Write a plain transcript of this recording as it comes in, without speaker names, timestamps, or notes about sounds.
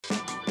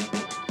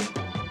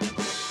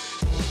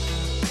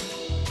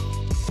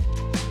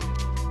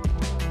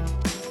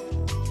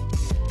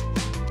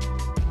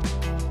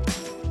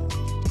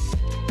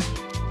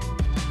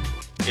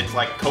names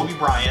like Kobe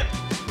Bryant,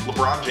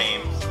 LeBron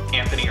James,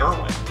 Anthony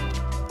Irwin.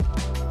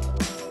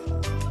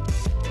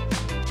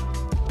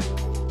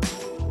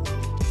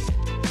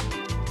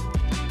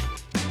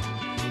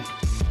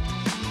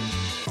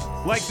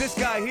 Like this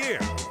guy here.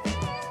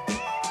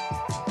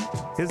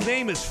 His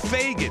name is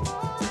Fagan.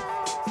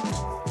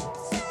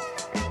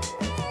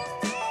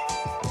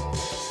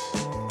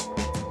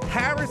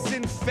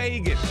 Harrison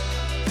Fagan.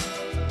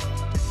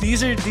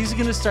 These are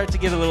going to start to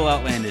get a little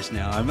outlandish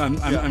now.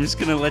 I'm just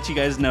going to let you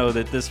guys know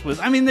that this was.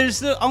 I mean,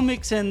 I'll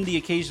mix in the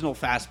occasional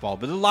fastball,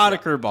 but a lot of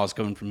curveballs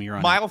coming from here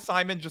on. Miles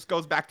Simon just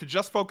goes back to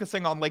just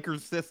focusing on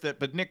Lakers assistant,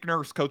 but Nick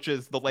Nurse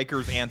coaches the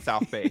Lakers and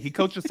South Bay. He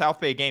coaches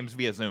South Bay games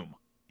via Zoom.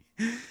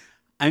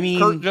 I mean,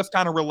 Kurt just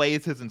kind of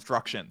relays his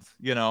instructions,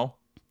 you know.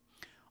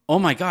 Oh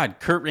my God,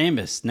 Kurt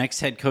Rambis,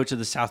 next head coach of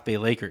the South Bay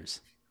Lakers.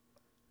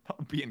 That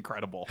would be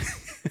incredible.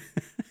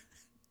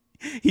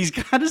 He's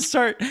got to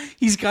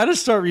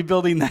start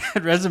rebuilding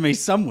that resume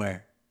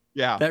somewhere.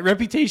 Yeah. That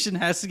reputation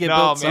has to get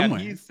built somewhere.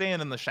 He's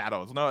staying in the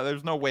shadows. No,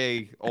 there's no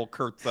way old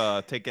Kurt's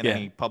taking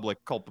any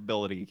public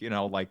culpability, you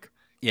know, like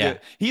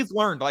he's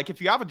learned, like,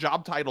 if you have a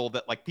job title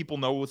that like people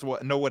know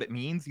what it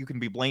means, you can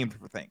be blamed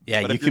for things.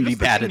 Yeah, but you can be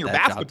bad at your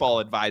that basketball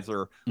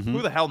advisor,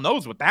 who the hell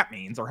knows what that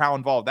means or how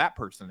involved that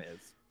person is.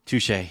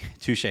 Touche.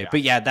 Yeah.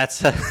 But yeah,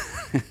 that's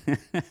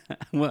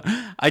well,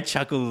 I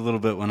chuckled a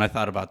little bit when I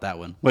thought about that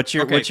one. What's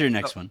your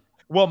next one?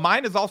 Well,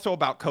 mine is also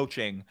about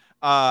coaching.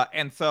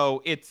 And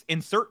so it's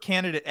insert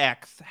candidate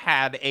X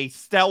had a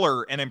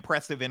stellar and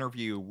impressive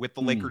interview with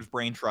the Lakers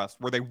Brain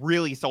Trust where they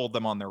really sold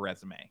them on their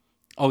resume.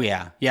 Oh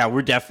yeah. Yeah,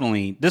 we're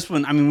definitely this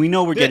one. I mean, we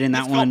know we're getting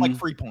that one. Like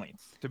free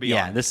points, to be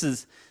honest. Yeah,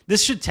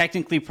 this should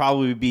technically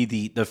probably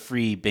be the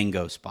free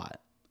bingo spot.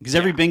 Because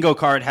every bingo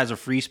card has a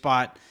free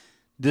spot.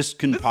 This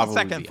probably is the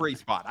second free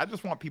spot. I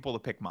just want people to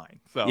pick mine.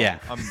 So yeah.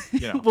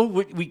 You know. Well,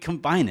 we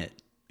combine it.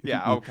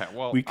 Yeah, okay.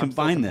 Well, we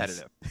combine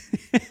this.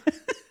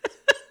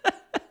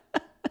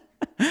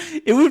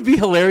 It would be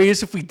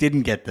hilarious if we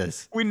didn't get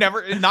this. We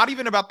never, not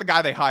even about the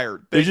guy they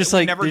hired. We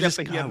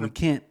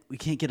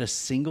can't get a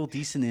single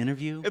decent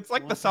interview. It's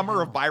like the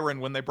summer of Byron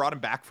when they brought him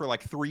back for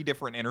like 3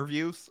 different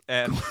interviews.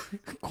 And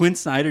Quinn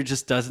Snyder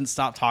just doesn't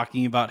stop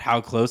talking about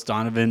how close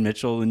Donovan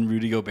Mitchell and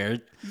Rudy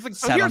Gobert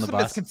sat here's on the the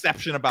bus.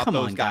 Misconception about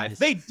those guys.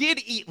 They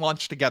did eat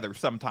lunch together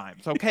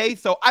sometimes. Okay.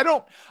 So I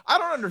don't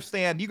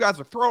understand. You guys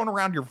are throwing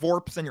around your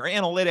VORPs and your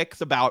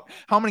analytics about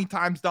how many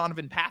times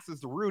Donovan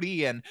passes to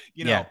Rudy and,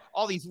 you know,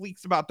 all these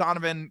leaks about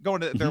Donovan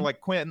going to, they're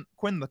like, Quinn,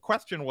 the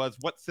question was,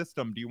 what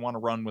system do you want to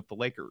run with the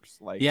Lakers?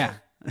 Like,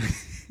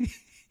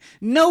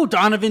 No,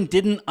 Donovan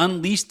didn't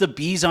unleash the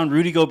bees on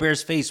Rudy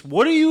Gobert's face.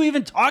 What are you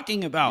even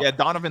talking about? Yeah,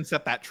 Donovan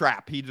set that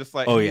trap. He just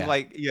like,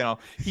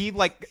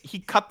 he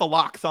cut the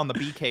locks on the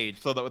bee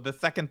cage so that the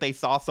second they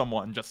saw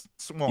someone, just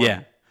swarm.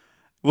 Yeah.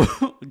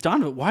 Well,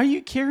 Donovan, why are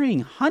you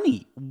carrying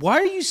honey? Why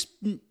are you?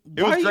 It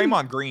was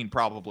Draymond Green,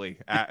 probably.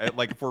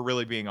 Like, if we're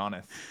really being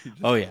honest.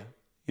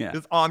 Yeah.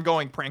 This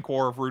ongoing prank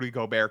war of Rudy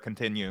Gobert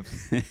continues.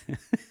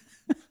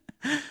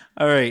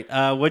 All right.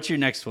 What's your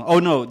next one? Oh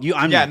no,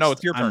 no,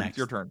 it's your turn. It's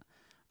your turn.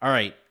 All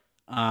right.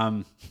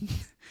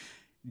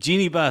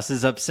 Jeannie Buss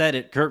is upset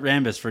at Kurt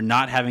Rambis for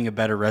not having a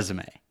better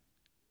resume.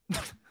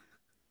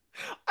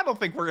 I don't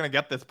think we're going to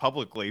get this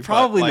publicly.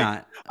 Probably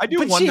not. I do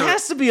wonder. She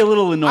has to be a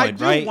little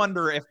annoyed, right? I do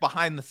wonder if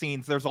behind the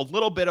scenes there's a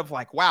little bit of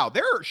like, wow,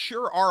 there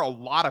sure are a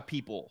lot of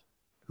people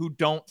who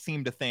don't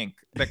seem to think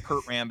that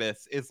Kurt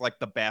Rambis is like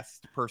the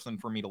best person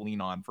for me to lean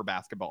on for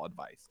basketball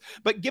advice.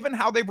 But given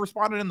how they've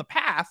responded in the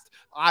past,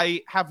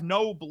 I have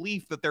no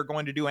belief that they're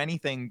going to do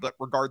anything but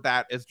regard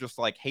that as just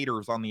like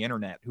haters on the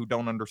internet who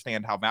don't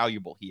understand how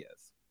valuable he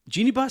is.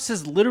 Jeannie Buss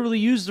has literally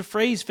used the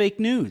phrase fake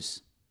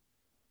news.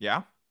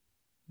 Yeah.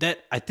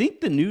 That I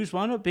think the news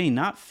wound up being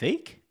not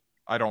fake.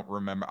 I don't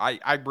remember.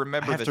 I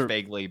remember this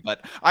vaguely,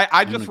 but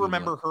I just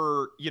remember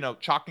her,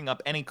 chalking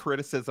up any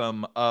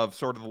criticism of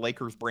sort of the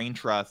Lakers brain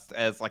trust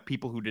as like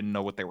people who didn't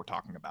know what they were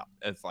talking about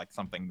as like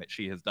something that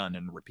she has done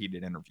in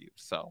repeated interviews.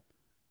 So,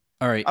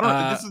 all right. I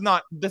don't know.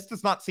 This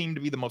does not seem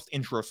to be the most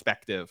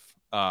introspective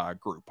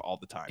group all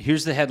the time.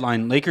 Here's the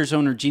headline. Lakers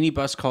owner Jeannie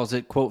Buss calls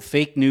it, quote,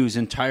 fake news.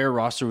 Entire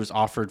roster was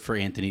offered for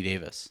Anthony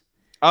Davis.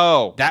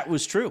 Oh, that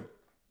was true.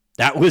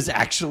 That was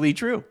actually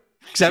true.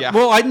 Except,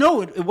 well, I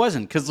know it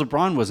wasn't because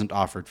LeBron wasn't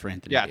offered for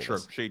Anthony Davis. True.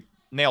 She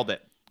nailed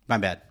it. My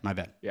bad.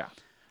 Yeah.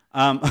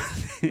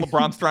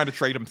 LeBron's trying to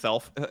trade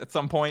himself at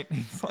some point.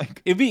 He's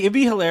like, it'd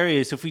be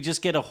hilarious if we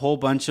just get a whole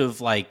bunch of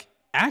like,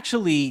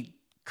 actually,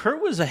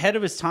 Kurt was ahead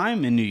of his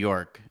time in New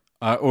York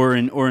or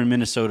in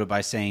Minnesota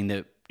by saying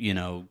that,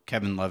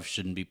 Kevin Love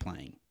shouldn't be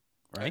playing.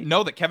 Right?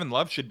 No, that Kevin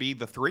Love should be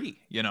the 3,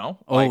 Oh,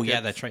 like,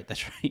 yeah, that's right.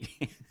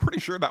 Pretty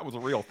sure that was a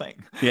real thing.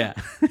 Yeah.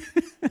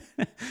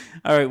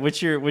 All right,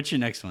 what's your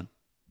next one?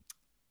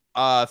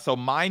 So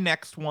my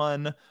next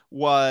one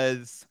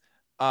was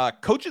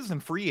coaches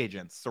and free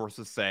agents,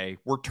 sources say,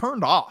 were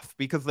turned off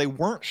because they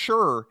weren't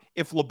sure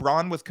if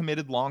LeBron was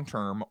committed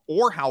long-term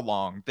or how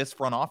long this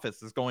front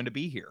office is going to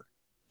be here.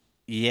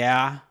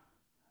 Yeah,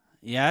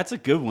 that's a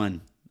good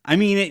one. I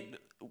mean,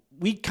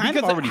 we kind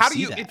of already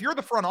see that. If you're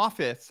the front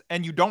office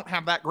and you don't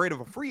have that great of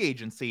a free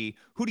agency,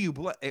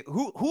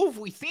 who have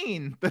we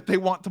seen that they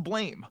want to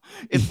blame?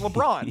 It's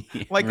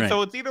LeBron. Right.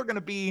 So it's either going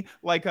to be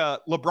like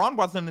LeBron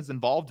wasn't as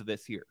involved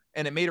this year,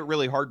 and it made it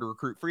really hard to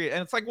recruit free.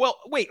 And it's like, well,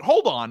 wait,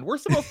 hold on. We're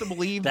supposed to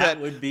believe that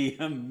would be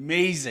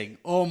amazing.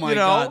 Oh my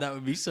God, that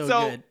would be so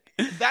good.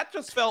 That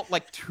just felt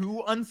like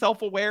too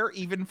unself-aware,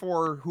 even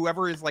for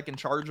whoever is like in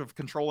charge of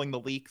controlling the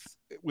leaks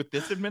with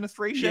this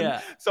administration.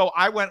 Yeah. So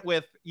I went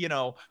with,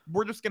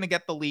 we're just going to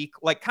get the leak,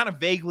 like kind of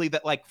vaguely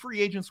that like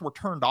free agents were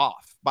turned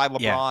off by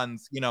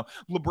LeBron's,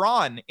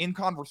 LeBron in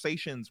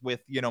conversations with,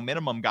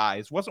 minimum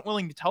guys wasn't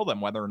willing to tell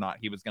them whether or not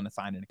he was going to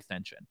sign an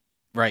extension.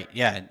 Right.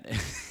 Yeah.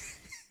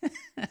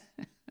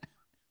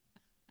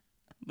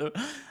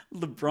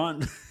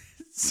 LeBron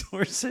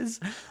sources,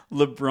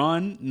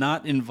 LeBron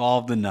not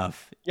involved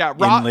enough. Yeah,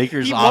 in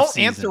Lakers he won't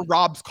answer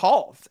Rob's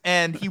calls,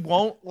 and he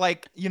won't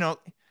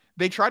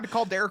they tried to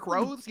call Derrick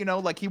Rose,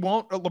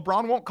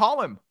 LeBron won't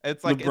call him.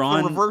 It's like it's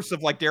the reverse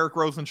of like Derrick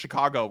Rose in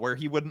Chicago, where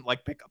he wouldn't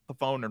like pick up the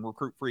phone and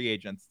recruit free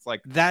agents. It's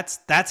like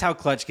that's how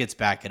Clutch gets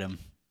back at him.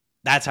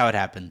 That's how it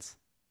happens.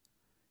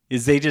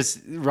 Is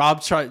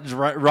Rob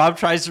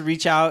tries to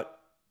reach out,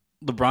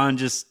 LeBron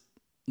just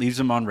leaves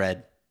him on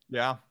red.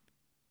 Yeah.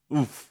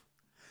 Oof.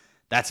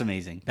 That's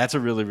amazing. That's a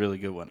really, really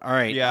good one. All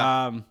right. Yeah.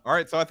 All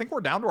right. So I think we're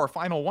down to our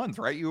final ones,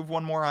 right? You have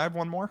one more. I have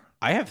one more.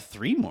 I have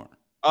 3 more.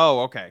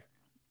 Oh, okay.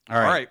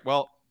 All right.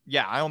 Well,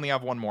 yeah, I only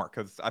have one more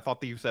because I thought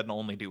that you said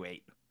only do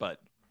 8,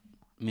 but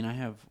I mean, I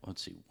have,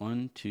 let's see,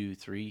 1, 2,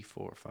 3,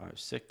 4, 5,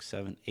 6,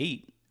 7,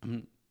 8.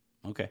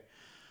 Okay.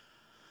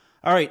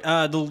 All right.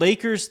 The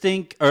Lakers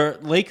think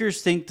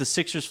the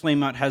Sixers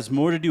flameout has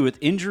more to do with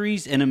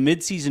injuries and a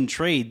midseason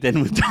trade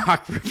than with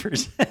Doc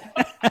Rivers.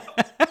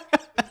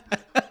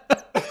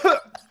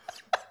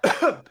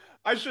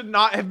 I should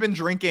not have been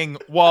drinking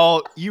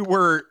while you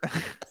were.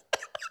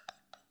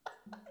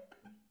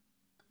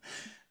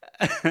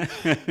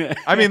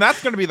 I mean,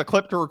 that's going to be the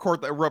clip to record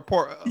the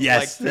report.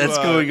 Yes, that's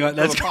going on.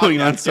 That's going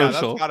on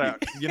social. Yeah,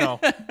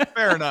 that's gotta,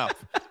 fair enough.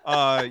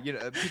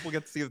 People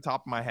get to see the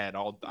top of my head.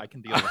 I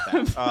can deal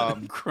with that.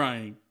 I'm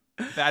crying.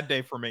 Bad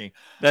day for me.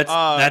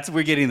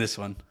 We're getting this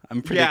one.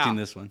 I'm predicting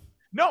this one.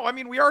 No, I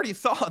mean, we already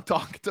saw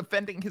Doc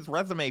defending his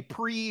resume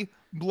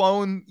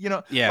pre-blown,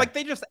 like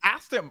they just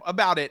asked him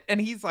about it.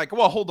 And he's like,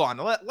 well, hold on.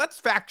 Let's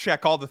fact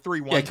check all the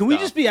 3-1. Yeah, can we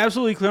just be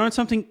absolutely clear on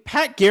something?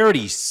 Pat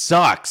Garrity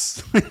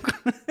sucks.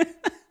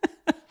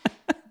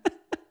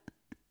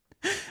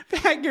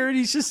 Pat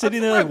Garrity's just sitting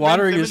there like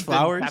watering his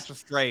flowers. Catch a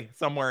stray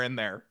somewhere in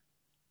there.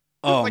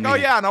 Oh, like, man. Oh,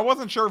 yeah, and I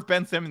wasn't sure if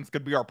Ben Simmons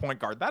could be our point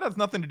guard. That has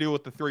nothing to do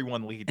with the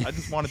 3-1 lead. I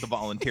just wanted to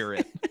volunteer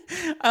it.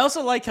 I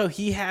also like how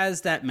he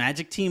has that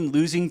Magic team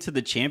losing to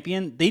the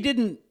champion.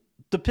 The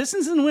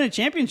Pistons didn't win a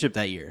championship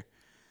that year.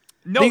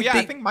 No,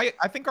 I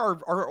think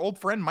our old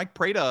friend Mike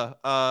Prada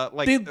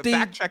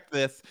fact checked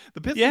this.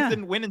 The Pistons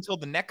didn't win until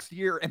the next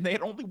year, and they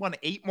had only won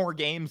 8 more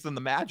games than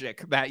the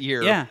Magic that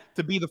year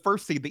to be the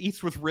first seed. The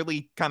East was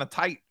really kind of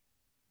tight.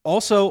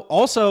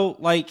 Also,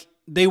 like,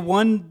 they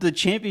won the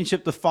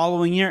championship the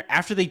following year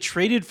after they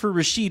traded for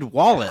Rasheed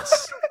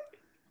Wallace.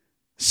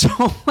 So,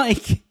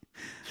 like,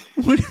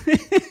 full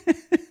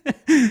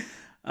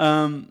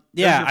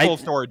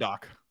story,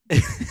 Doc.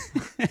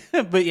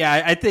 But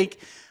yeah, I think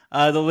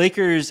the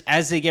Lakers,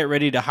 as they get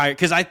ready to hire,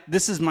 because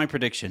this is my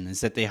prediction,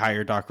 is that they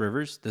hire Doc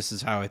Rivers. This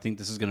is how I think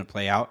this is going to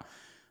play out.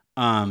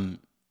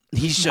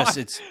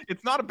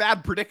 It's not a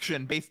bad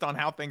prediction based on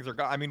how things are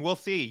going. I mean, we'll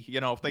see.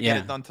 If they get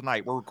it done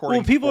tonight. We're recording.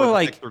 Well, people are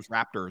like Sixers,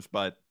 Raptors,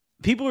 but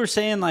people are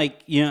saying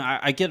like,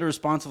 I get a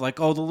response of like,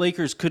 oh, the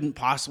Lakers couldn't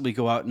possibly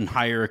go out and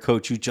hire a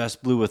coach who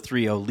just blew a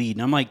 3-0 lead,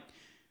 and I'm like,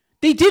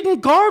 they didn't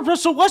guard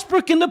Russell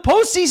Westbrook in the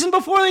postseason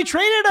before they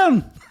traded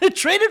him. They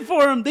traded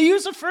for him. They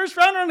used a first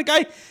rounder on a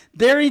guy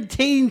they're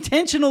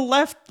intentional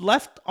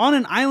left on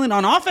an island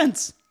on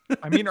offense.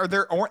 I mean, are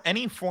there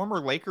any former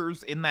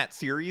Lakers in that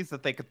series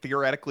that they could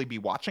theoretically be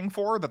watching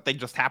for that they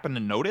just happen to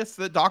notice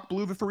that Doc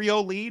blew the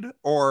 3-0 lead?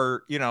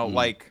 Or,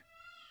 like...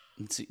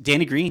 Let's see.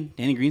 Danny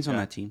Green's on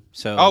that team.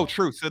 So oh,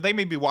 true. So they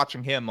may be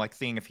watching him, like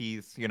seeing if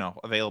he's,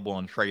 available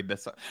and trade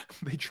this.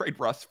 They trade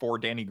Russ for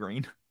Danny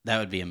Green. That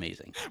would be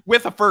amazing.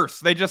 With a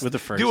first. They just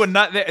do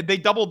they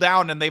double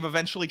down, and they've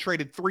eventually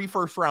traded 3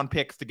 first-round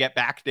picks to get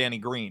back Danny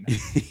Green.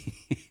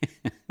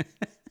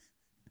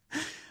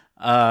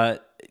 Are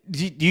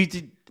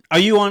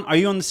you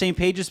on the same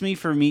page as me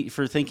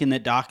for thinking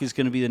that Doc is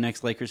going to be the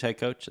next Lakers head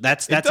coach?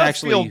 That's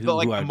actually who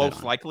the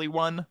most likely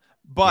one.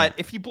 But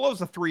if he blows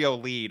a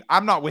 3-0 lead,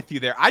 I'm not with you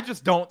there. I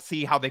just don't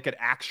see how they could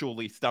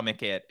actually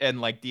stomach it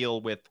and like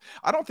deal with.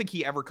 I don't think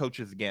he ever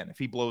coaches again if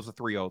he blows a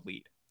 3-0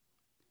 lead.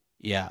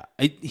 Yeah,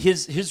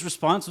 his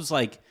response was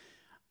like,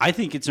 I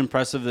think it's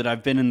impressive that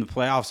I've been in the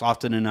playoffs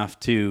often enough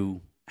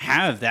to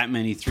have that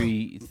many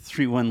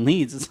 3-1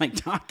 leads. It's like,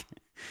 Doc,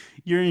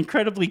 you're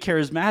incredibly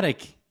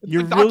charismatic.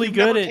 You're Doc, really you've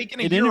good never at taking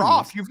a year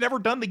off. You've never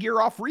done the year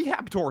off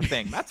rehab tour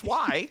thing. That's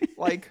why.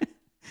 Like,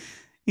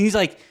 he's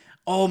like,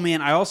 oh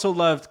man, I also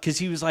loved because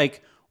he was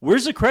like,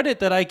 where's the credit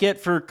that I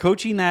get for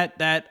coaching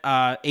that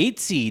 8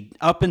 seed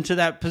up into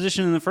that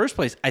position in the first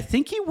place? I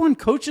think he won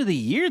Coach of the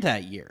Year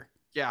that year.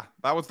 Yeah,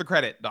 that was the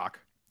credit, Doc.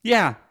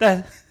 Yeah,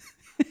 that.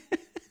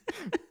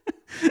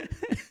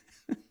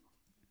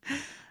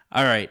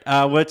 All right.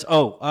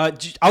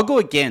 I'll go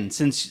again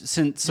since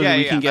so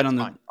we can get on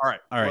the. Fine.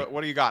 All right.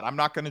 What do you got? I'm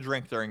not going to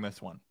drink during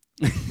this one.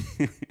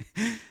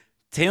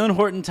 Taylor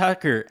Horton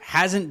Tucker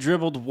hasn't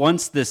dribbled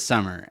once this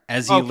summer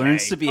as he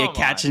learns to be a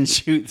catch and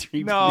shoot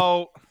 3-point.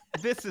 No,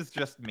 this is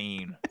just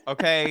mean.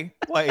 Okay,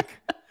 like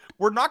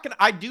we're not gonna.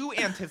 I do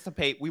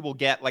anticipate we will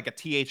get like a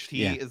THT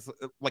is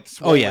like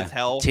swole as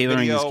hell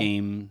tailoring video. his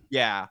game.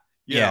 Yeah,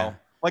 you know,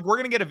 like we're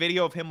gonna get a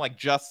video of him like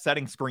just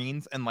setting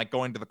screens and like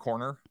going to the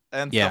corner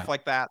and stuff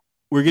like that.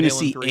 We're gonna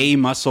see a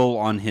muscle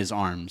on his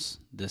arms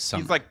this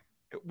summer. He's like,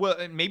 well,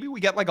 maybe we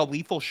get like a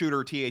lethal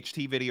shooter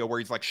THT video where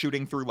he's like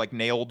shooting through like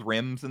nailed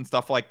rims and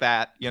stuff like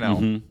that. You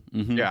know,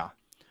 yeah.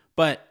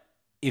 But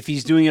if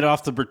he's doing it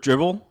off the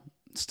dribble,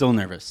 still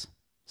nervous,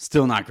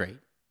 still not great.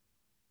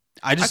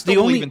 I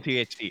still believe in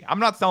THT. I'm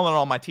not selling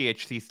all my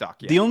THT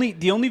stock yet. The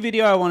only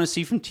video I want to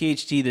see from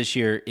THT this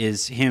year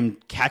is him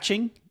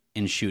catching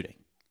and shooting.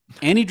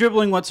 Any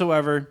dribbling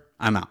whatsoever,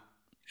 I'm out.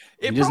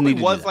 It probably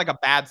was like a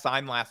bad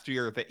sign last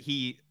year that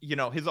he, you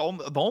know,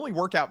 the only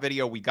workout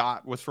video we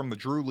got was from the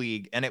Drew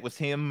League, and it was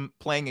him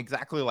playing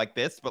exactly like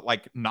this, but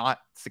like not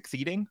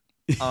succeeding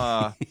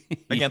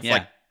against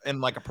like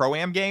in like a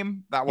pro-am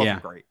game. That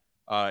wasn't great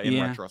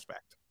in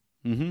retrospect.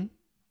 The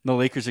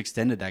Lakers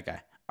extended that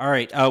guy. All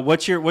right,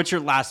 what's your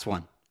last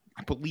one?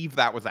 I believe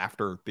that was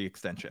after the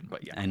extension,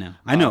 but yeah. I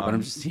know, but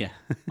I'm just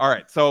All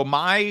right, so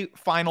my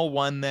final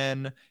one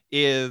then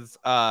is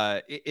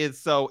so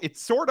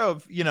it's sort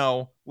of, you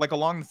know, like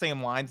along the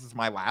same lines as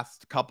my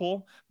last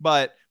couple,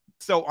 but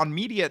so on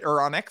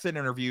on exit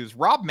interviews,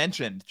 Rob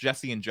mentioned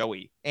Jesse and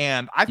Joey,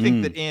 and I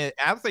think that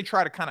as they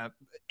try to kind of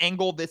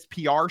angle this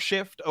PR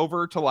shift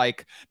over to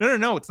like,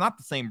 no, it's not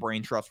the same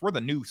brain trust. We're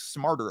the new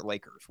smarter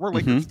Lakers. We're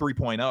Lakers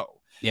 3.0.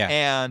 Yeah,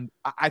 and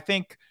I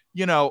think,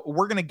 you know,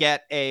 we're going to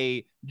get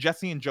a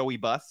Jesse and Joey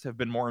bus have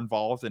been more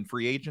involved in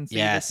free agency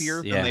this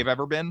year than they've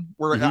ever been.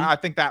 I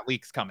think that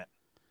leak's coming.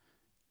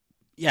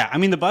 Yeah, I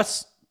mean, the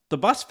bus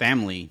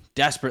family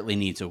desperately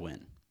needs a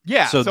win.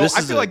 Yeah, so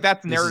I feel like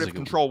that's narrative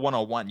control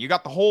 101. You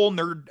got the whole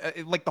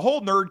nerd, like the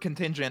whole nerd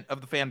contingent of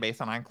the fan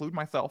base, and I include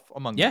myself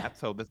among that.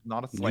 So this is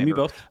not a slander. Me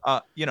both.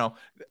 You know,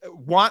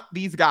 want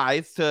these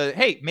guys to,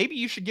 hey, maybe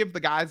you should give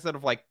the guys that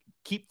have like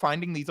keep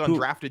finding these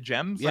undrafted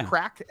gems a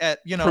crack at,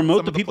 you know,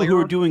 promote the people who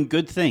are doing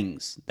good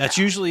things. That's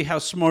usually how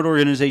smart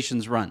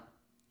organizations run.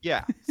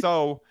 Yeah.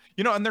 So,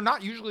 you know, and they're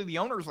not usually the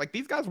owners. Like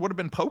these guys would have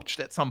been poached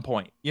at some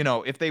point, you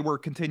know, if they were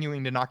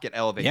continuing to not get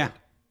elevated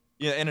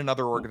in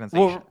another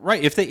organization. Well,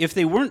 right. If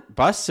they weren't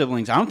bus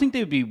siblings, I don't think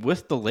they'd be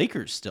with the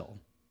Lakers still.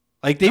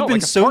 Like they've been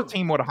like a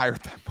team would have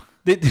hired them.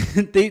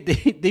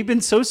 They've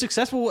been so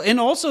successful, and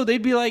also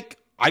they'd be like,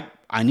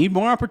 I need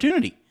more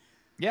opportunity.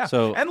 Yeah.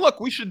 So, and look,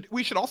 we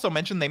should also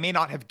mention they may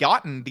not have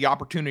gotten the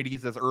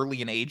opportunities as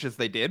early in age as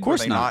they did. Of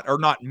course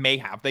not. May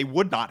have. They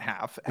would not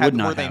have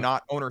were they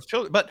not owners'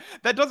 children. But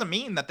that doesn't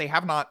mean that they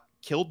have not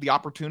killed the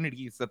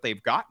opportunities that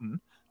they've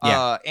gotten.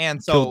 Yeah.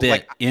 And so killed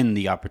it in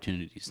the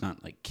opportunities,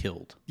 not like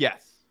killed.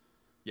 Yes.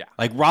 Yeah.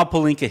 Like Rob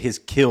Pelinka has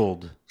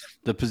killed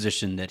the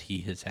position that he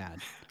has had.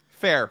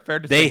 Fair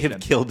distinction. They have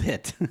killed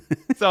it.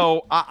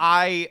 So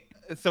I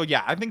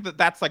think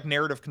that's like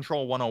narrative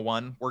control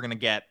 101. We're going to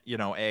get, you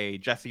know, a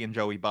Jesse and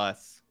Joey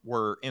bus.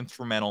 We're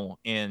instrumental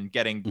in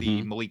getting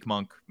the Malik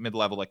Monk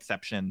mid-level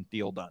exception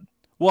deal done.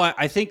 Well,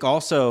 I think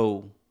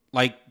also,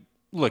 like,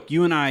 look,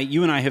 you and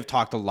I have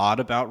talked a lot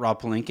about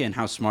Rob Pelinka and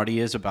how smart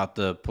he is about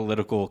the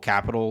political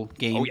capital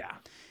game. Oh, yeah.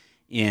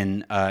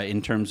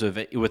 In terms of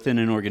within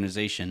an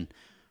organization.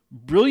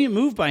 Brilliant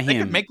move by him. They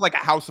could make like a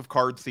House of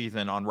Cards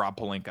season on Rob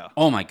Pelinka.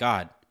 Oh, my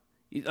God.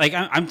 Like,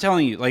 I'm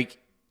telling you, like,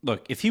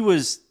 look, if he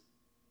was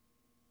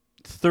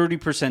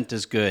 30%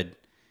 as good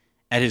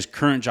at his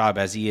current job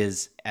as he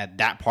is at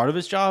that part of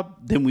his job,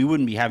 then we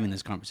wouldn't be having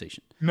this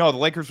conversation. No, the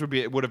Lakers would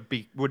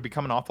be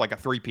coming off like a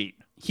three-peat.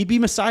 He'd be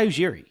Masai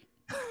Ujiri.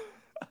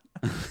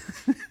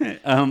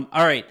 All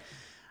right.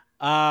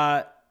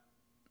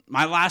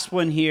 My last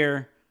one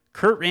here.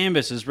 Kurt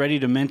Rambis is ready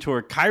to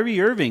mentor Kyrie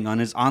Irving on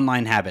his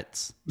online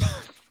habits.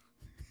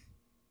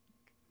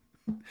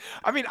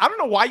 I mean, I don't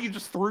know why you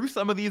just threw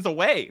some of these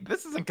away.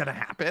 This isn't going to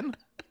happen.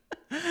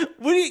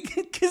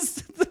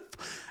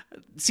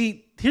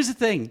 See, here's the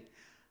thing.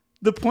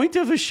 The point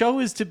of a show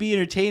is to be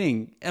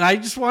entertaining, and I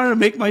just wanted to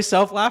make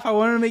myself laugh. I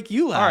wanted to make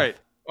you laugh. All right.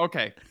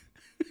 Okay.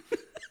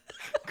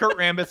 Kurt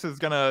Rambis is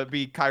going to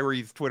be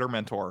Kyrie's Twitter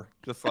mentor.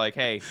 Just like,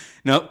 hey.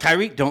 No,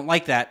 Kyrie, don't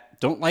like that.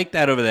 Don't like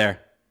that over there.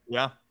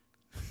 Yeah.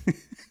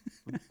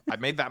 I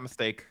made that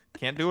mistake.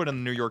 Can't do it in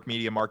the New York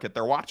media market.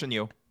 They're watching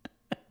you.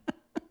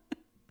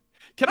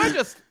 Can I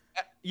just,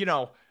 you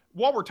know,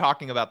 while we're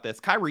talking about this,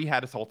 Kyrie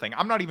had his whole thing.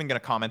 I'm not even going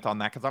to comment on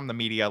that because I'm the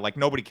media. Like,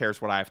 nobody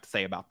cares what I have to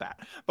say about that.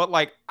 But,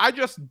 like, I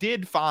just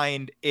did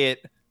find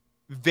it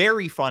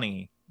very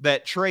funny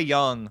that Trae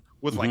Young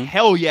was like,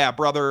 hell yeah,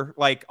 brother,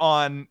 like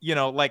on,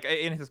 like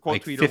in his quote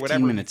like tweet or 15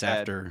 whatever minutes he said.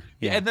 after.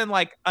 Yeah. And then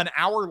like an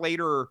hour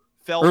later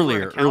fell for an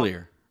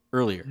account.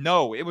 Earlier.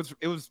 No, it was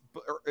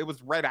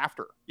right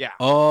after. Yeah.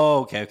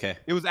 Oh, okay.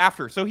 It was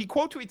after. So he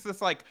quote tweets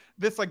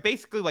this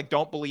basically like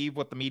don't believe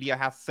what the media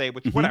has to say,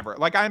 which whatever.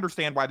 Like I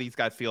understand why these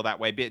guys feel that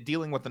way, but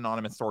dealing with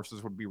anonymous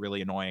sources would be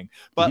really annoying.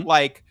 But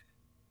like,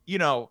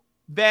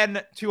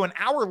 then to an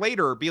hour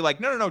later be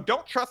like, no,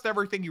 don't trust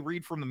everything you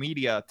read from the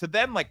media, to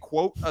then like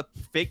quote a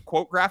fake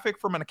quote graphic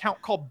from an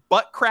account called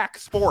Butt Crack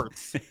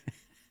Sports.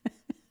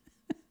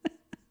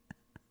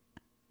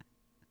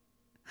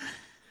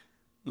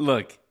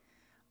 Look,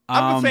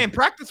 I'm just saying,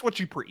 practice what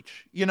you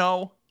preach,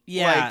 Yeah.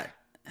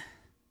 Like,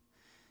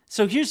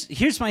 so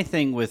here's my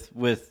thing with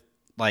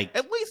like,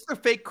 at least the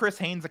fake Chris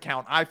Haynes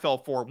account I fell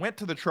for went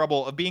to the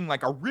trouble of being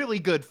like a really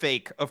good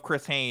fake of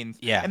Chris Haynes.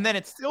 Yeah. And then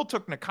it still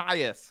took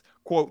Nikias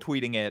quote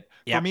tweeting it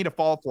for me to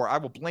fall for. I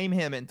will blame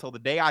him until the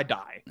day I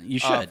die. You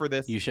should. For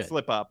this you should.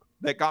 slip up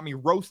that got me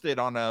roasted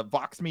on a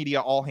Vox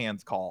Media all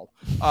hands call.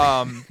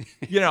 I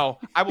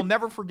will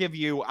never forgive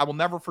you. I will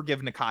never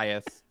forgive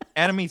Nikias.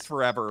 Enemies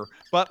forever.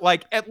 But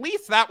like, at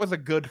least that was a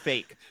good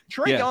fake.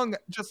 Trae Young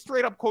just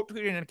straight up quote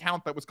tweeted an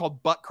account that was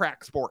called Butt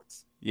Crack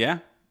Sports. Yeah.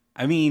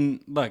 I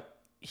mean, look,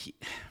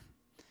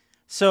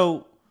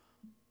 so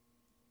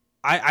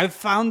I've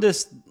found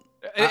this.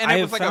 And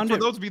it was like, for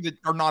those of you that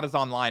are not as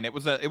online, it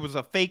was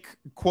a fake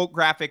quote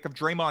graphic of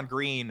Draymond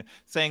Green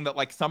saying that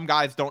like some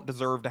guys don't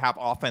deserve to have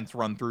offense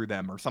run through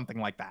them or something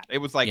like that. It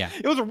was like,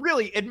 it was a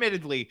really,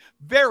 admittedly,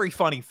 very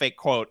funny fake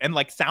quote, and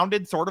like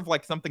sounded sort of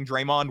like something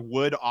Draymond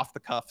would off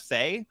the cuff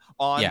say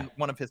on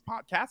one of his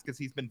podcasts, because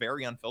he's been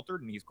very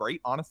unfiltered and he's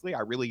great. Honestly, I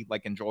really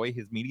like enjoy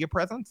his media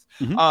presence.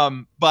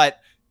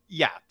 But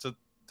yeah, to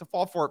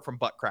fall for it from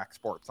Butt Crack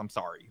Sports, I'm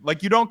sorry.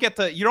 Like you don't get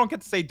to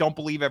say don't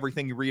believe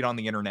everything you read on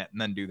the internet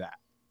and then do that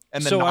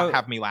and then not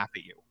have me laugh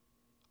at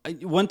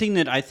you. One thing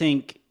that I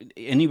think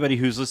anybody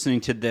who's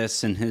listening to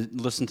this and has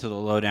listened to the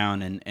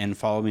lowdown and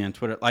follow me on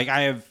Twitter, like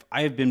I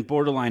have been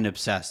borderline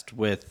obsessed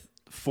with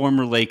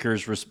former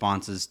Lakers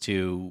responses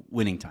to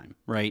Winning Time,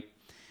 right?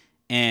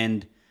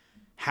 And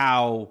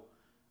how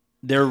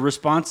their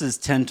responses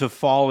tend to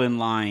fall in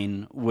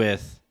line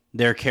with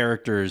their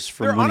characters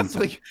from they're Winning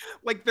honestly Time.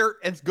 Like they're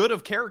as good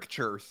of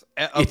caricatures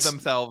of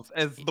themselves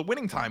as the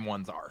Winning Time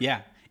ones are.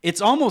 Yeah,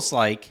 it's almost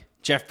like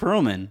Jeff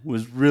Pearlman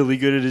was really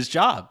good at his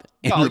job.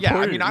 Well, yeah,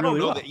 I mean, I don't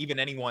know that even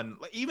anyone,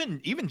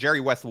 even Jerry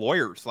West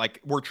lawyers, like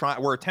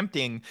we're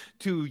attempting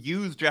to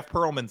use Jeff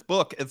Pearlman's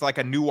book as like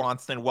a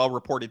nuanced and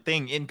well-reported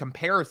thing in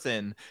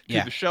comparison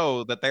to the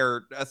show that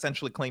they're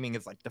essentially claiming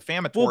is like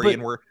defamatory,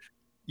 and we're.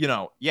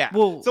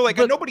 So like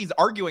nobody's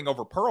arguing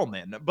over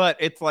Pearlman, but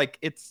it's like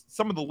it's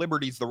some of the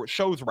liberties the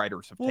show's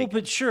writers have taken.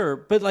 But sure,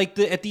 but like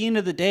at the end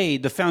of the day,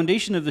 the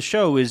foundation of the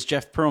show is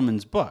Jeff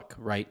Pearlman's book,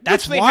 right?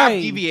 That's why they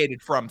have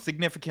deviated from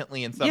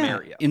significantly in some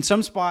areas, in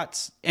some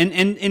spots,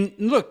 and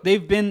look,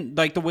 they've been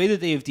like the way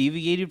that they have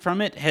deviated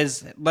from it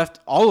has left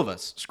all of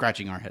us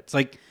scratching our heads,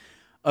 like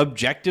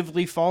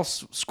objectively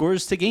false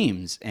scores to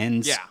games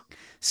and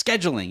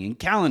scheduling and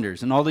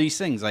calendars and all these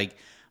things, like.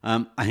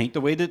 I think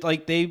the way that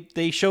like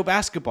they show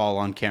basketball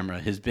on camera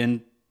has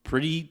been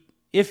pretty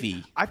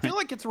iffy. I feel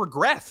like it's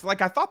regressed.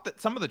 Like I thought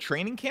that some of the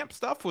training camp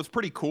stuff was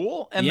pretty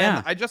cool, and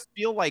then I just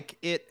feel like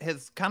it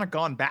has kind of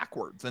gone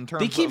backwards in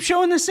terms. They keep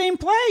showing the same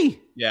play.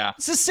 Yeah,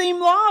 it's the same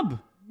lob.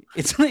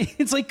 It's like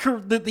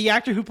the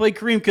actor who played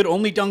Kareem could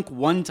only dunk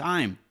one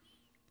time.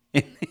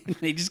 And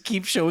they just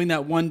keep showing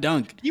that one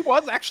dunk. He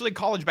was actually a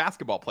college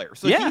basketball player.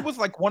 So he was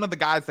like one of the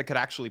guys that could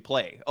actually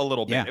play a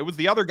little bit. Yeah. It was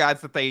the other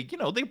guys that they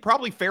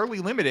probably fairly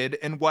limited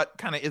in what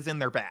kind of is in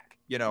their bag,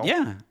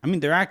 Yeah. I mean,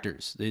 they're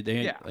actors.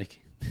 They like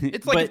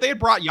it's like if they had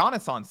brought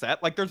Giannis on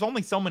set, like there's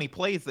only so many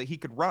plays that he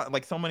could run,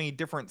 like so many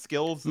different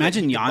skills.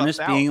 Imagine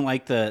Giannis being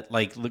like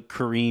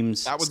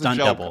Kareem's that was stunt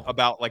a joke double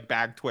about like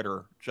bag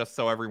Twitter, just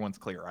so everyone's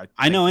clear.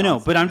 I know,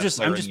 but I'm just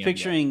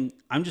picturing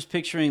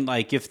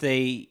like if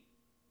they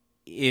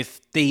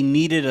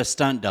needed a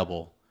stunt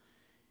double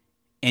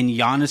and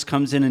Giannis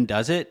comes in and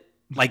does it,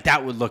 like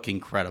that would look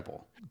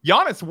incredible.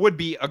 Giannis would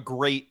be a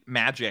great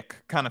Magic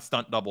kind of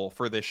stunt double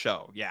for this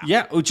show. Yeah.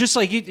 Yeah. Just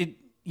like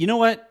you know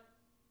what?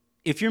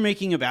 If you're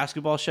making a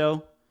basketball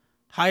show,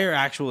 hire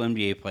actual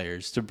NBA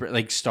players to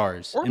like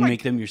stars and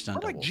make them your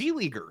stunt doubles. Like G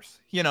Leaguers,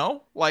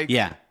 like,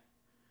 yeah.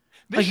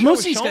 This like most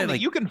of these guys,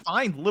 like, you can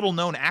find little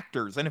known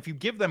actors, and if you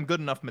give them good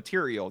enough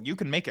material, you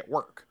can make it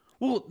work.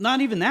 Well, not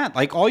even that.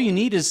 Like all you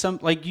need is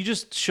you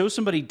just show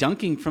somebody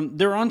dunking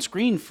they're on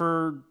screen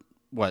for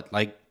what,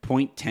 like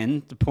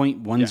 0.10 to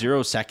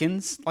 0.10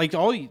 seconds.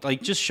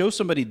 Like just show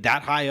somebody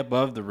that high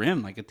above the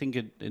rim. Like I think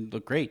it'd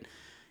look great.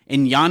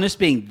 And Giannis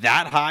being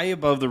that high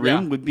above the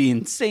rim would be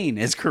insane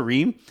as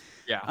Kareem.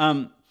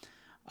 Yeah.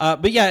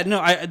 But yeah,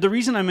 no, the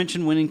reason I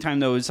mentioned Winning Time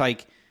though is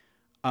like,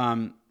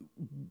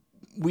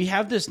 we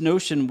have this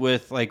notion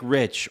with like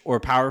rich or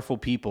powerful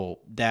people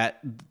that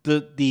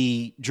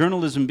the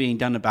journalism being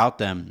done about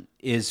them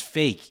is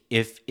fake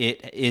if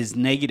it is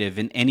negative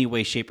in any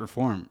way, shape, or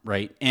form,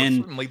 right? And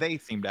certainly they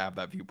seem to have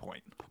that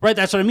viewpoint. Right,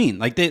 that's what I mean.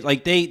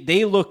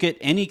 They look at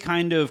any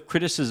kind of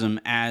criticism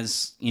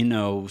as,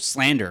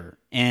 slander.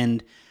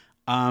 And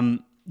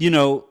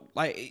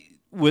like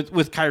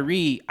with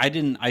Kyrie, I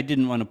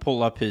didn't want to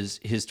pull up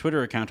his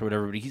Twitter account or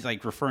whatever, but he's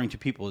like referring to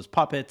people as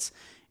puppets,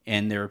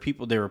 and there were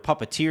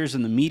puppeteers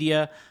in the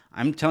media.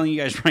 I'm telling you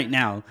guys right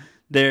now,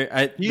 there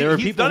are he's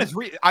people. Done his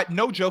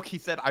no joke. He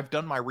said, "I've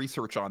done my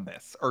research on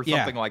this," or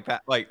something like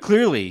that. Like,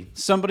 clearly,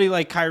 somebody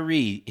like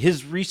Kyrie,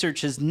 his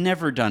research has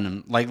never done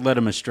him led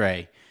him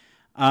astray.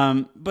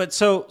 But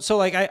so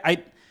like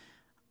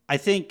I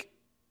think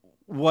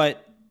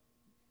what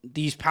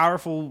these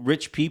powerful,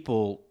 rich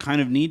people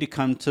kind of need to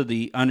come to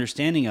the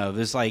understanding of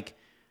is like,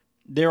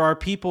 there are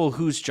people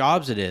whose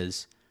jobs it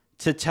is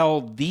to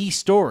tell the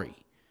story.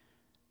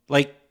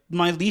 Like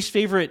my least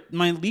favorite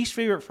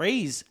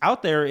phrase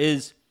out there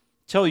is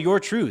tell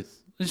your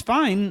truth. It's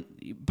fine,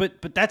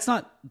 but that's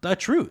not the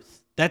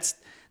truth. That's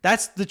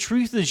the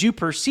truth as you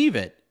perceive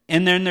it.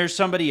 And then there's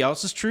somebody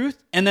else's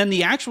truth. And then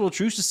the actual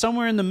truth is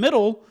somewhere in the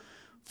middle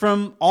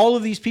from all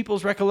of these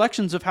people's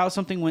recollections of how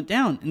something went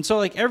down. And so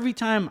like every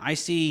time I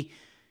see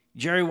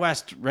Jerry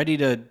West ready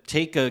to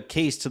take a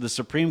case to the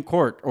Supreme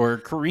Court, or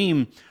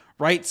Kareem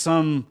write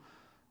some,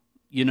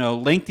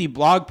 lengthy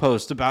blog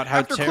post about how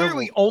after terrible.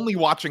 Clearly only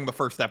watching the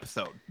first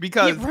episode,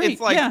 because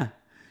it's like,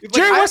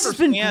 Jerry West has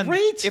been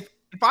great.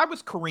 If I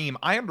was Kareem,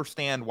 I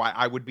understand why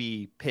I would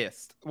be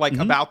pissed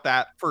Mm-hmm. about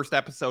that first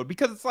episode,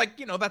 because it's like,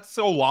 that's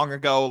so long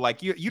ago.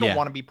 Like you don't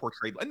want to be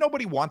portrayed. Like,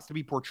 nobody wants to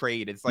be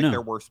portrayed. It's like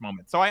their worst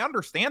moment. So I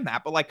understand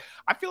that. But like,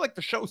 I feel like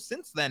the show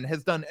since then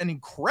has done an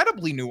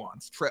incredibly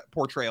nuanced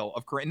portrayal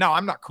of Kareem. Now,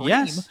 I'm not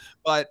Kareem,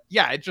 but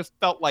yeah, it just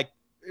felt like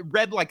it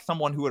read like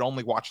someone who had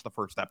only watched the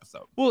first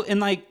episode. Well,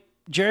 and like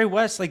Jerry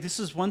West, like this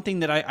is one thing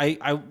that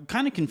I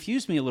kind of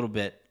confused me a little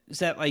bit. Is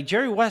that like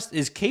Jerry West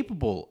is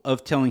capable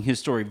of telling his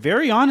story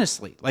very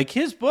honestly. Like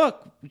his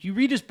book, you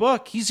read his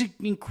book, he's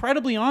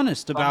incredibly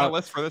honest about on my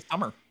list for this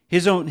summer.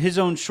 His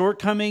own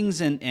shortcomings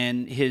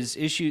and his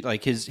issue,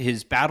 like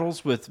his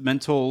battles with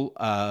mental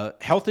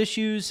health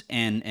issues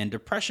and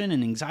depression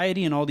and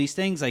anxiety and all these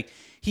things. Like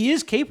he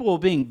is capable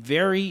of being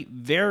very,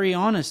 very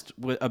honest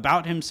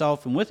about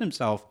himself and with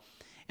himself.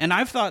 And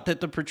I've thought that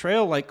the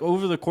portrayal, like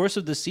over the course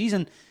of the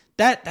season,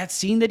 that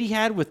scene that he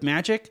had with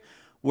Magic,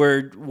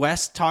 where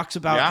West talks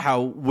about how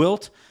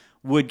Wilt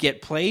would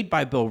get played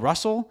by Bill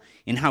Russell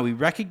and how he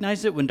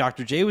recognized it when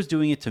Dr. J was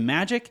doing it to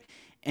Magic.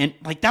 And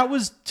like that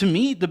was, to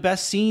me, the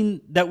best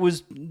scene that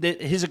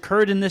has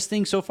occurred in this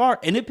thing so far,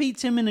 and it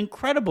paints him in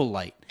incredible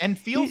light and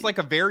feels like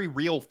a very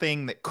real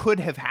thing that could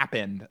have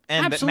happened,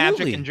 and Absolutely. that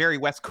Magic and Jerry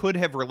West could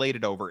have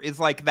related over. Is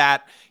like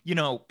that,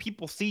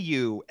 people see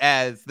you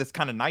as this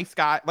kind of nice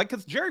guy, like,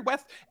 because Jerry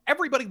West,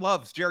 everybody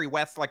loves Jerry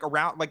West, like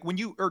around, like when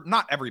you, or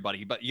not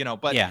everybody, but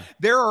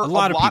there are a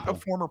lot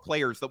of former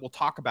players that will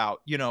talk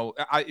about,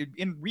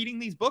 in reading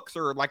these books,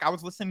 or like I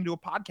was listening to a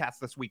podcast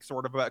this week,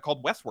 sort of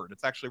called Westward.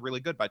 It's actually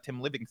really good, by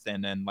Tim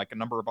Livingston and like a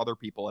number of other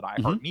people at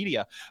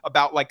iHeartMedia,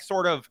 about like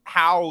sort of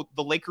how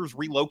the Lakers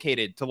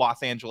relocated to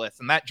Los Angeles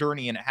and that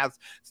journey. And it has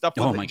stuff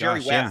with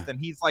Jerry West, and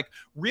he's like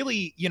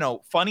really,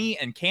 funny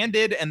and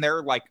candid. And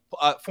they're like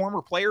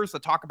former players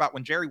that talk about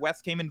when Jerry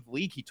West came into the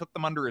league, he took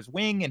them under his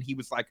wing, and he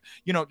was like,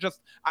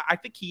 I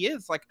think he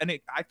is like,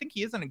 I think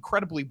he is an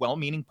incredibly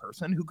well-meaning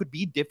person who could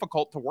be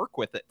difficult to work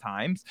with at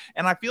times.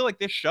 And I feel like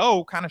this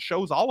show kind of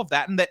shows all of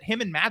that, and that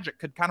him and Magic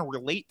could kind of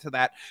relate to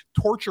that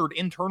tortured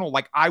internal,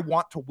 like, I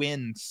want to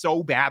win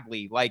so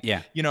badly, like,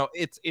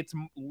 it's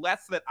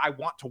less that I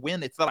want to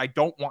win, it's that I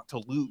don't want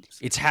to lose.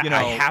 It's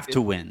I have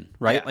to win,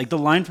 right? Yes. Like the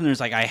line from there is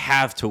like, I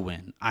have to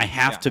win, I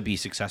have to be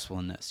successful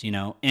in this,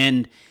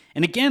 and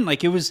again,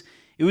 like it was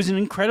an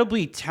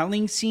incredibly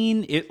telling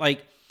scene.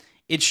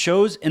 It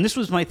shows, and this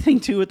was my thing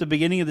too at the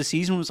beginning of the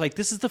season, was like,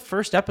 this is the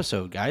first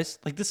episode, guys.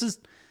 Like, this is,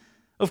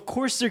 of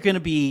course they're going to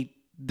be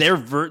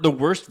the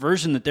worst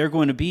version that they're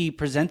going to be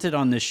presented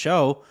on this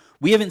show.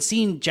 We haven't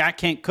seen Jack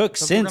Can't Cook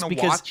since,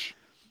 because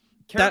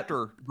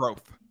character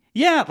growth.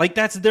 Yeah, like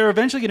they're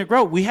eventually going to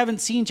grow. We haven't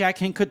seen Jack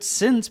Can't Cook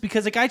since,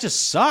 because the guy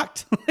just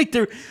sucked. Like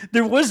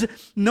there was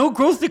no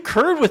growth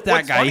occurred with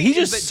that guy. He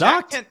just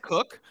sucked. Jack Can't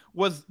Cook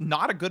was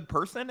not a good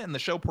person, and the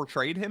show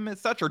portrayed him as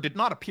such, or did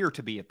not appear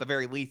to be at the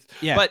very least.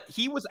 Yeah. But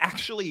he was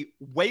actually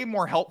way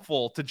more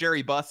helpful to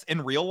Jerry Buss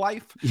in real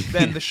life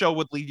than the show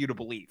would lead you to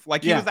believe.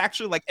 Like, he was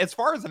actually, like, as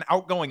far as an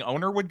outgoing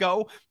owner would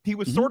go, he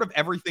was sort of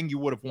everything you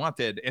would have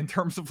wanted in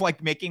terms of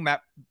like making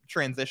that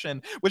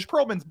transition, which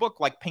Perlman's book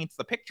like paints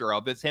the picture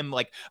of, is him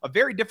like a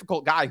very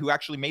difficult guy who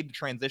actually made the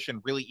transition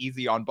really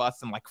easy on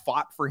Buss, and like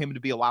fought for him to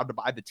be allowed to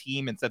buy the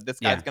team, and said this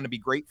guy's going to be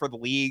great for the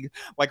league,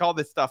 like all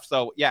this stuff.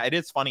 So yeah, it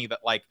is funny that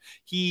like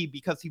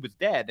because he was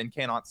dead and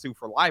cannot sue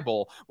for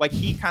libel, like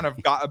he kind of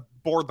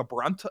bore the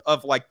brunt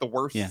of like the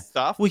worst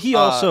stuff. Well, he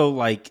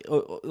also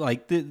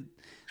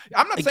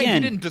I'm not saying he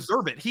didn't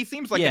deserve it. He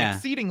seems like an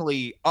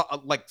exceedingly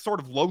like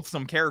sort of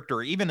loathsome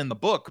character, even in the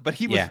book, but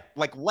he was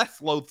like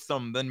less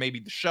loathsome than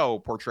maybe the show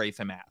portrays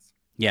him as.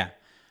 Yeah.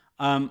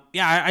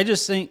 I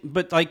just think,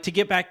 but like to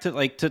get back to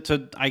like,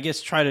 to I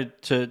guess try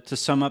to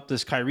sum up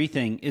this Kyrie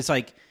thing, is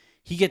like,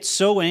 he gets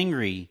so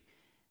angry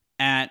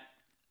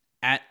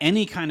at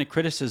any kind of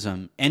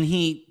criticism, and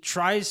he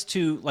tries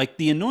to, like,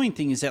 the annoying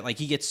thing is that, like,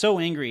 he gets so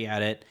angry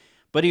at it,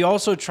 but he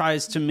also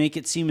tries to make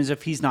it seem as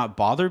if he's not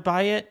bothered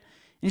by it.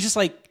 And it's just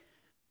like,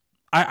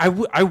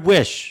 I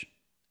wish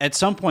at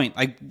some point,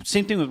 like,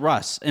 same thing with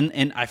Russ,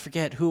 and I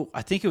forget who,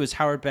 I think it was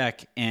Howard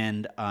Beck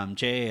and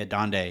J.A.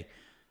 Adonde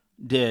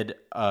did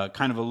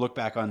kind of a look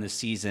back on this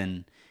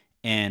season,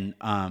 and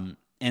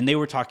they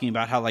were talking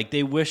about how, like,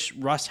 they wish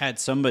Russ had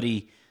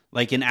somebody,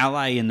 like an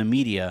ally in the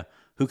media,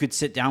 who could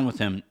sit down with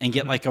him and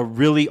get like a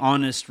really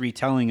honest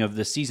retelling of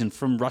the season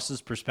from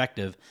Russ's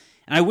perspective.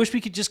 And I wish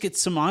we could just get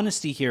some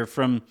honesty here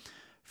from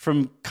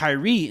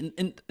Kyrie.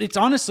 And it's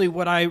honestly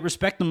what I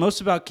respect the most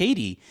about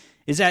KD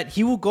is that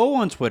he will go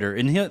on Twitter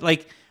and he'll,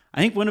 like,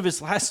 I think one of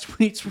his last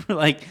tweets were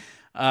like,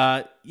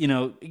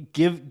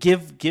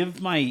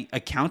 give my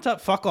account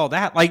up. Fuck all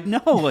that. Like,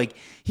 no, like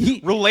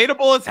he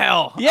relatable as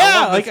hell. Yeah, I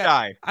love like this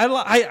guy. I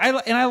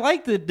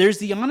like that. There's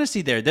the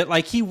honesty there that,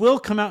 like, he will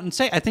come out and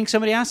say. I think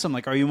somebody asked him,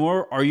 like, are you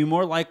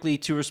more likely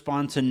to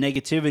respond to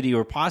negativity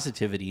or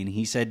positivity? And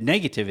he said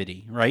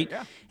negativity. Right?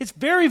 Yeah. It's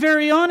very,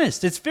 very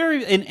honest. It's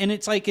very and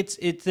it's like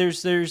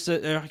there's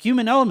a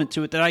human element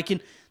to it that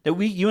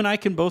you and I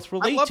can both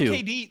relate to. I love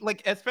KD,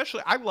 like,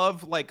 especially I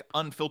love, like,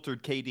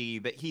 unfiltered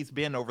KD that he's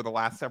been over the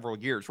last several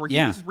years, where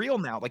he's real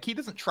now. Like, he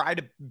doesn't try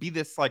to be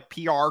this, like,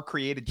 PR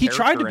created. He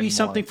tried to be anymore.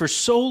 something for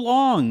so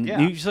long. Yeah.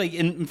 He was like,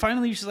 and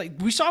finally he was like,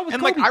 we saw it with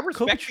and Kobe. like, I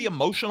respect the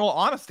emotional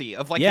honesty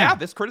of, like, yeah,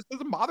 this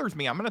criticism bothers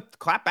me. I'm gonna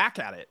clap back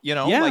at it. You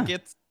know, like,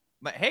 it's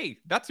like, hey,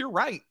 that's your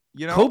right.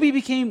 You know,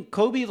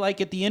 Kobe,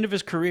 like, at the end of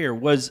his career,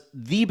 was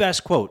the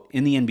best quote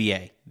in the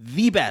NBA,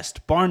 the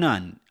best, bar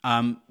none.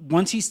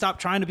 Once he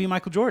stopped trying to be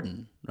Michael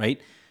Jordan,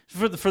 right?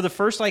 For the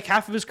first, like,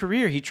 half of his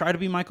career, he tried to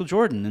be Michael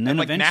Jordan, and then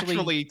like, eventually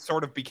naturally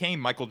sort of became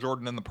Michael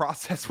Jordan in the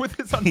process with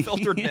his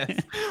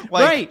unfilteredness.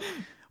 Like, right.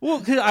 Well,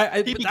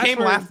 because he became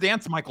Last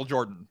Dance Michael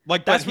Jordan,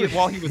 like,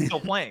 while he was still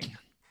playing.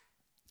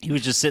 He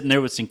was just sitting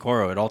there with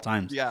Sincoro at all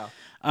times. Yeah.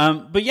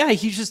 But yeah,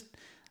 he's just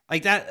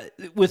like that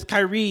with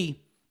Kyrie.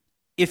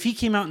 If he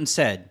came out and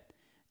said,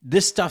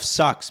 this stuff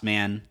sucks,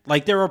 man.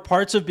 Like, there are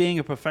parts of being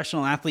a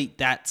professional athlete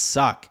that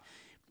suck.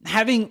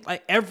 Having,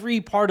 like,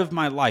 every part of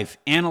my life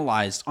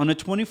analyzed on a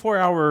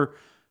 24-hour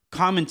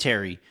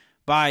commentary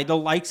by the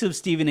likes of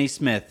Stephen A.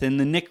 Smith and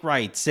the Nick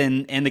Wrights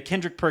and the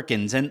Kendrick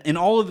Perkins and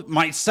all of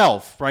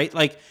myself, right?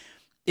 Like,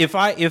 if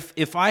I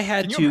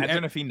had Can to you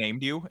imagine if he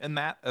named you in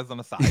that as an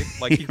aside?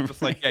 Like, he's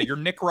just like, yeah, you're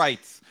Nick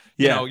Wrights.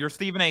 You know, you're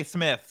Stephen A.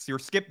 Smiths, you're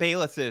Skip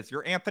Baylesses,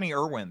 you're Anthony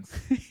Irwins.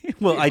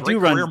 Well, I do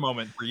run career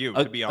moment for you,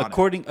 to be honest.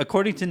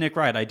 According to Nick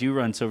Wright, I do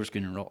run Silver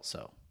Screen and Roll.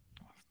 So,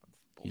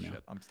 bullshit. You know.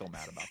 I'm still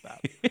mad about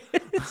that.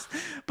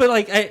 But,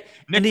 like,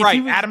 Nick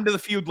Wright, add him to the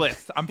feud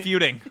list. I'm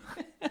feuding.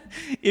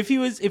 If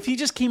he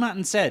just came out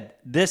and said,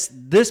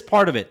 this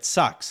part of it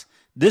sucks,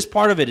 this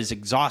part of it is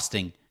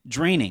exhausting,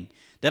 draining,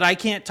 that I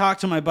can't talk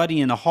to my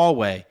buddy in the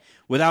hallway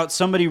without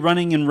somebody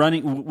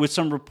running with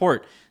some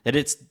report that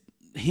it's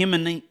him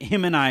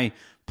and I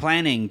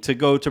planning to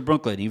go to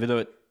Brooklyn, even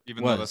though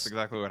that's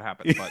exactly what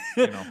happened. But,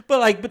 you know.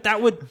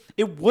 but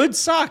it would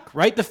suck,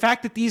 right? The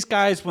fact that these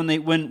guys, when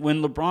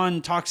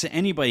LeBron talks to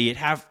anybody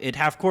at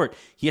half court,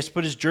 he has to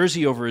put his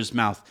jersey over his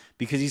mouth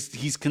because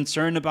he's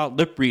concerned about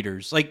lip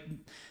readers. Like,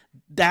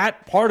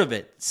 that part of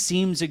it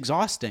seems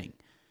exhausting.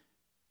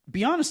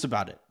 Be honest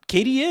about it.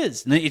 Katie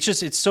is.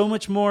 It's so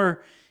much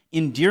more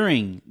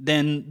endearing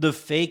than the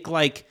fake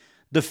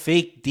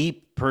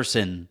deep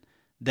person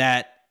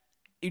that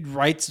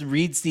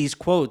reads these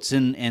quotes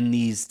and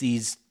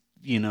these,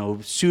 you know,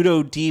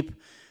 pseudo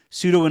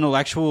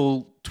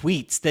intellectual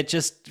tweets that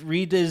just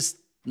read as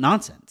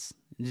nonsense.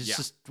 It's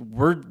just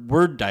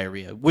word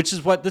diarrhea, which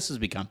is what this has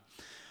become.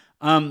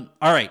 All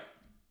right.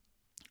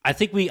 I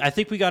think we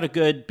got a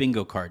good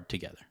bingo card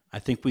together. I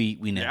think we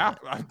nailed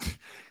it.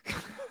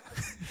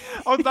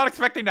 I was not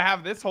expecting to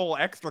have this whole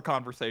extra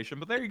conversation,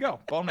 but there you go.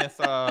 Bonus,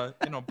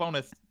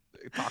 bonus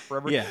talk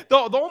forever. Yeah.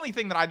 The only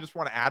thing that I just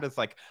want to add is,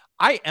 like,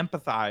 I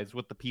empathize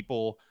with the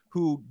people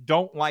who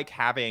don't like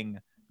having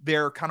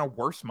their kind of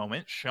worst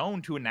moment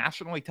shown to a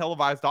nationally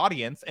televised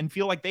audience and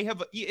feel like they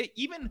have,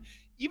 even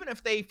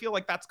if they feel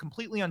like that's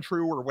completely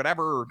untrue or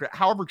whatever, or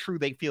however true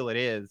they feel it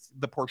is,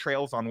 the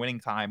portrayals on Winning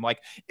Time,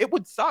 like, it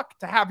would suck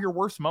to have your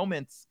worst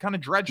moments kind of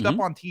dredged up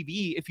on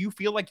TV if you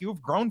feel like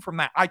you've grown from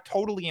that. I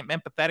totally am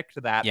empathetic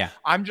to that. Yeah.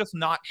 I'm just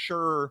not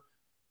sure,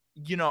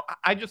 you know,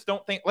 I just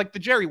don't think, like, the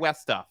Jerry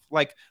West stuff,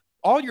 like,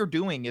 all you're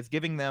doing is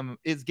giving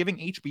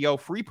HBO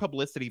free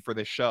publicity for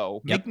this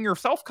show, making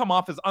yourself come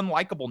off as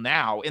unlikable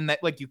now in that,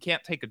 like, you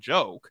can't take a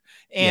joke.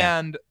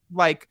 And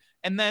like,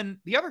 and then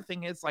the other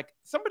thing is, like,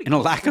 somebody and a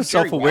lack of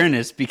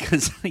self-awareness,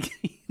 because, like,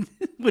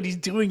 what he's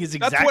doing is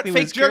exactly what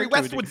fake Jerry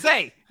West would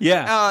say.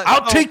 Yeah.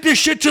 I'll take this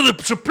shit to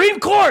the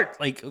Supreme Court.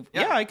 Like,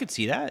 yeah, I could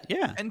see that.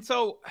 Yeah. And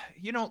so,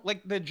 you know,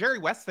 like, the Jerry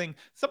West thing,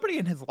 somebody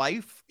in his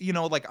life, you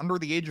know, like, under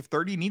the age of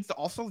 30 needs to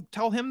also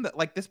tell him that,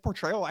 like, this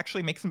portrayal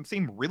actually makes him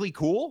seem really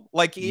cool.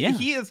 Like,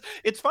 he is,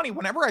 it's funny,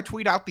 whenever I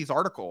tweet out these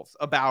articles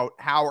about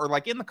how, or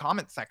like in the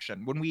comment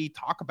section, when we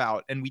talk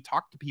about, and we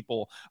talk to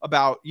people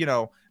about, you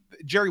know,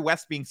 Jerry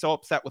West being so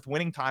upset with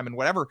winning time and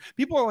whatever,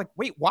 people are like,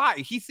 wait, why?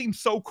 He seems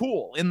so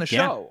cool in the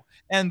show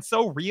and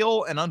so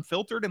real and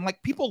unfiltered. And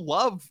like, people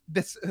love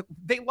this.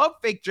 They love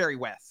fake Jerry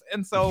West.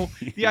 And so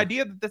the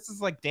idea that this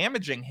is like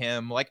damaging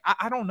him, like,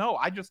 I don't know.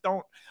 I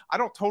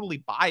don't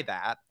totally buy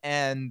that.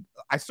 And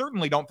I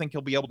certainly don't think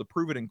he'll be able to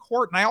prove it in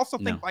court. And I also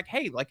think like,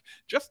 hey, like,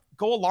 just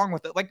go along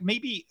with it. Like,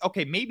 maybe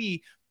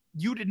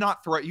you did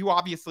not throw, you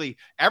obviously,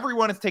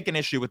 everyone has taken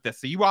issue with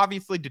this. So you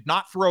obviously did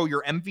not throw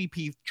your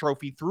MVP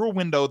trophy through a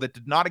window that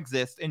did not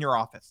exist in your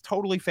office.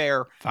 Totally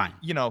fair. Fine.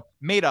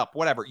 Made up,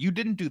 whatever. You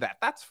didn't do that.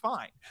 That's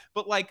fine.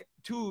 But like,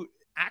 to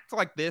act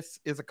like this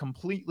is a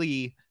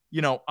completely,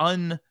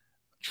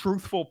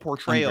 untruthful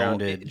portrayal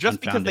just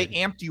because they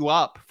amped you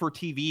up for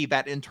TV,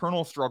 that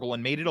internal struggle,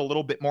 and made it a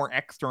little bit more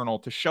external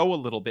to show a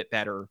little bit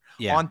better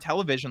on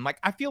television. Like,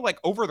 I feel like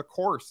over the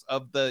course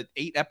of the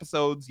 8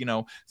 episodes,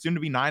 soon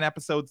to be 9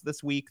 episodes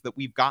this week that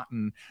we've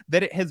gotten,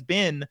 that it has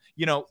been,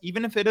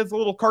 even if it is a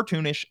little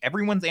cartoonish,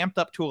 everyone's amped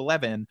up to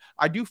 11.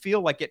 I do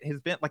feel like it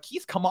has been like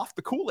he's come off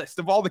the coolest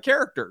of all the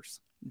characters.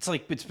 It's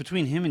like it's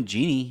between him and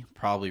Jeannie,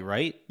 probably,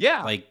 right?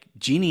 Yeah. Like,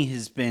 Jeannie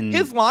has been...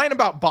 His line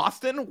about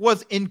Boston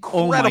was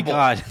incredible. Oh, my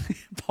God.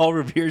 Paul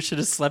Revere should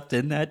have slept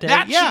in that day.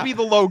 That should be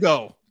the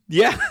logo.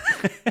 Yeah.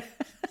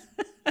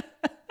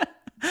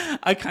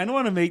 I kind of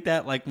want to make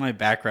that, like, my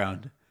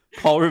background.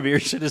 Paul Revere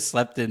should have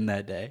slept in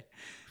that day.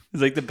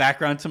 It's like the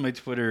background to my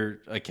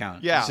Twitter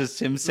account. Yeah. It's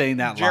just him saying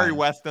that Jerry line.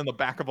 West in the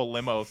back of a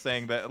limo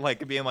saying that,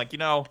 like, being like,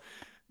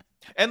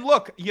 And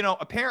look,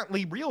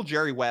 apparently real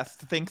Jerry West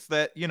thinks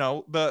that,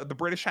 the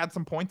British had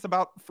some points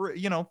about,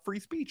 free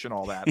speech and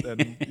all that.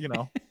 And,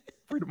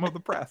 freedom of the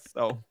press.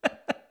 So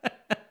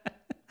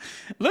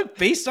look,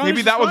 based on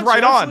maybe that was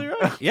right on.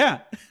 Right. Yeah.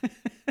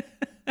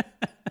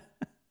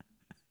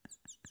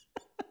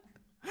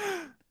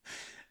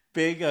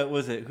 Big,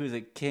 who's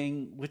it?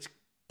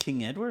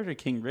 King Edward or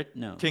King Rich?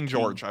 No. King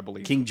George, I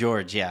believe. King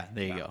George. Yeah.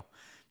 There you go.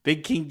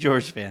 Big King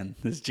George fan.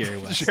 This is Jerry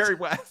West. Jerry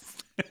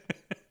West.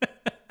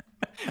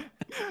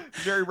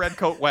 Jerry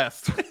Redcoat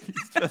West.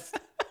 He's just...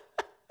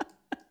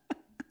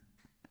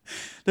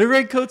 The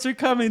Redcoats are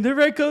coming. The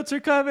Redcoats are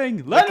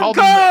coming. Let them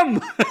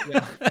come.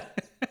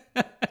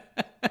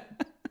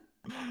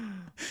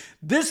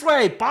 This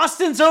way.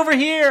 Boston's over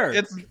here.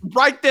 It's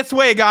right this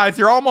way, guys.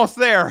 You're almost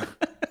there.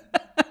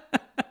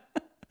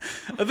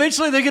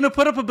 Eventually, they're going to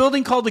put up a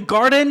building called the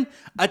Garden.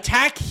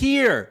 Attack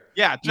here.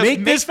 Yeah, just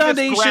make this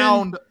foundation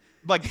ground,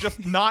 like,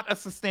 just not a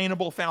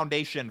sustainable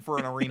foundation for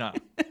an arena.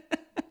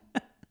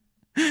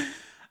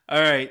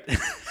 All right.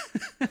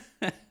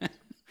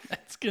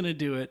 That's going to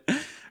do it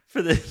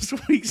for this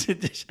week's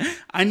edition.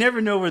 I never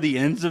know where the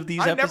ends of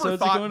these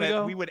episodes are going to go. I never thought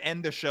that we would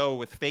end the show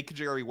with fake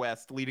Jerry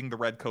West leading the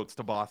Redcoats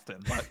to Boston,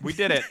 but we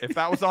did it. If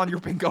that was on your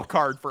bingo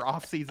card for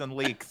off-season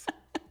leaks.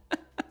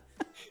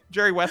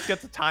 Jerry West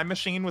gets a time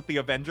machine with the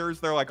Avengers.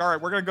 They're like, all right,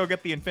 we're going to go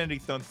get the Infinity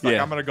Stones. Like,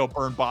 I'm going to go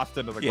burn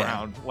Boston to the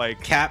ground.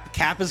 Like,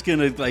 Cap is going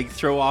to, like,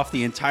 throw off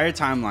the entire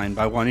timeline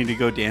by wanting to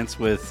go dance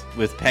with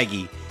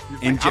Peggy.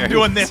 Like, I'm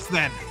doing this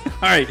then.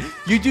 All right,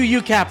 you do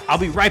you, Cap. I'll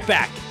be right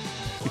back.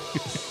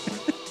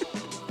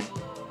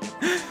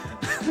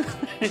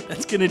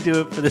 That's going to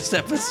do it for this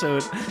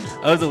episode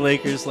of the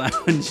Lakers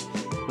Lounge.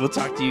 We'll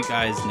talk to you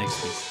guys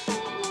next week.